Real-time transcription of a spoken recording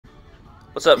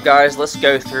What's up, guys? Let's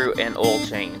go through an oil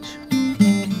change.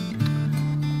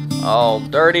 All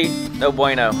dirty, no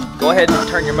bueno. Go ahead and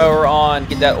turn your mower on,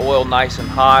 get that oil nice and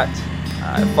hot.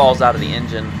 It falls out of the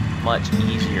engine much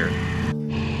easier.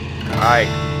 Alright,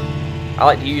 I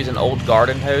like to use an old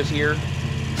garden hose here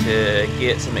to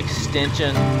get some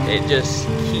extension. It just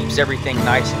keeps everything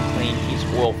nice and clean, keeps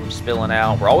oil from spilling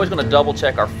out. We're always going to double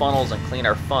check our funnels and clean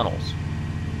our funnels.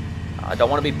 I don't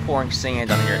want to be pouring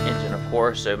sand on your engine, of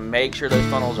course, so make sure those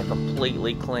funnels are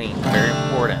completely clean. Very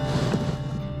important.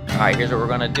 Alright, here's what we're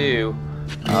going to do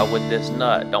with this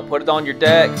nut. Don't put it on your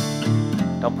deck.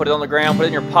 Don't put it on the ground. Put it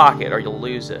in your pocket or you'll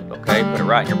lose it. Okay? Put it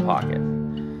right in your pocket.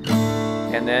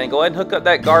 And then go ahead and hook up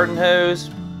that garden hose.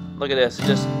 Look at this. It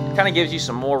just kind of gives you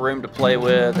some more room to play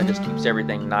with. It just keeps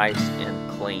everything nice and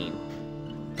clean.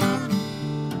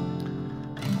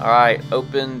 Alright,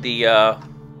 open the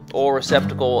oil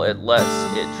receptacle. It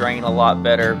lets it drain a lot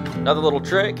better. Another little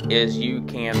trick is you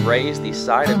can raise the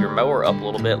side of your mower up a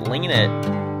little bit, lean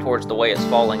it towards the way it's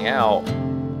falling out,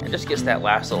 and just gets that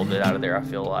last little bit out of there, I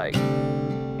feel like.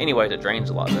 Anyways, it drains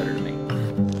a lot better to me.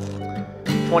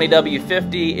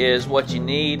 20W50 is what you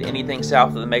need. Anything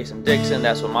south of the Mason-Dixon,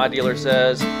 that's what my dealer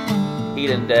says. Heat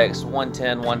index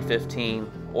 110,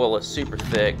 115. Oil is super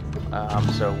thick,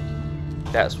 so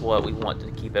that's what we want to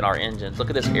keep in our engines. Look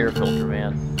at this air filter,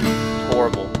 man. It's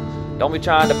horrible. Don't be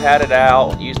trying to pat it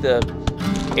out. Use the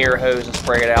air hose and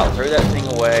spray it out. Throw that thing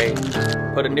away.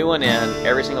 Put a new one in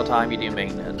every single time you do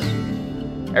maintenance.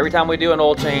 Every time we do an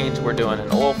oil change, we're doing an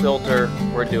oil filter,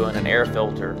 we're doing an air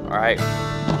filter, alright?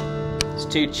 It's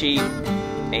too cheap,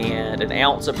 and an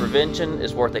ounce of prevention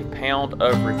is worth a pound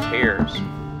of repairs.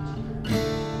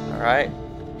 Alright,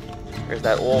 there's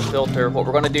that oil filter. What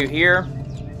we're going to do here,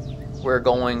 we're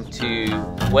going to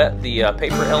wet the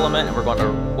paper element, and we're going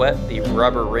to wet the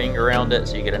rubber ring around it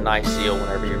so you get a nice seal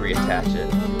whenever you reattach it.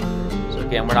 So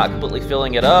again, we're not completely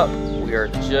filling it up. We are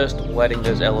just wetting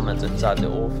those elements inside the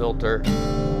oil filter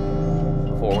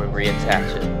before we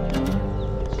reattach it.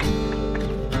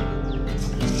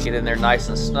 Get in there nice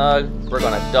and snug. We're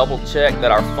going to double check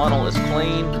that our funnel is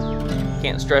clean.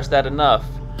 Can't stress that enough.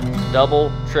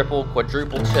 Double, triple,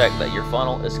 quadruple check that your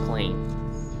funnel is clean.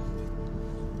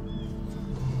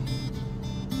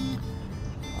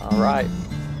 Alright.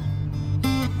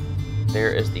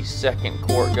 There is the second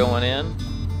quart going in.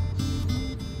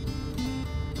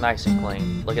 Nice and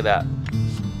clean. Look at that.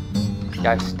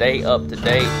 Guys, stay up to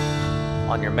date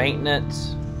on your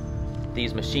maintenance.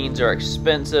 These machines are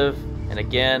expensive, and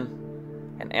again,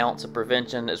 an ounce of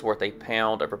prevention is worth a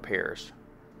pound of repairs.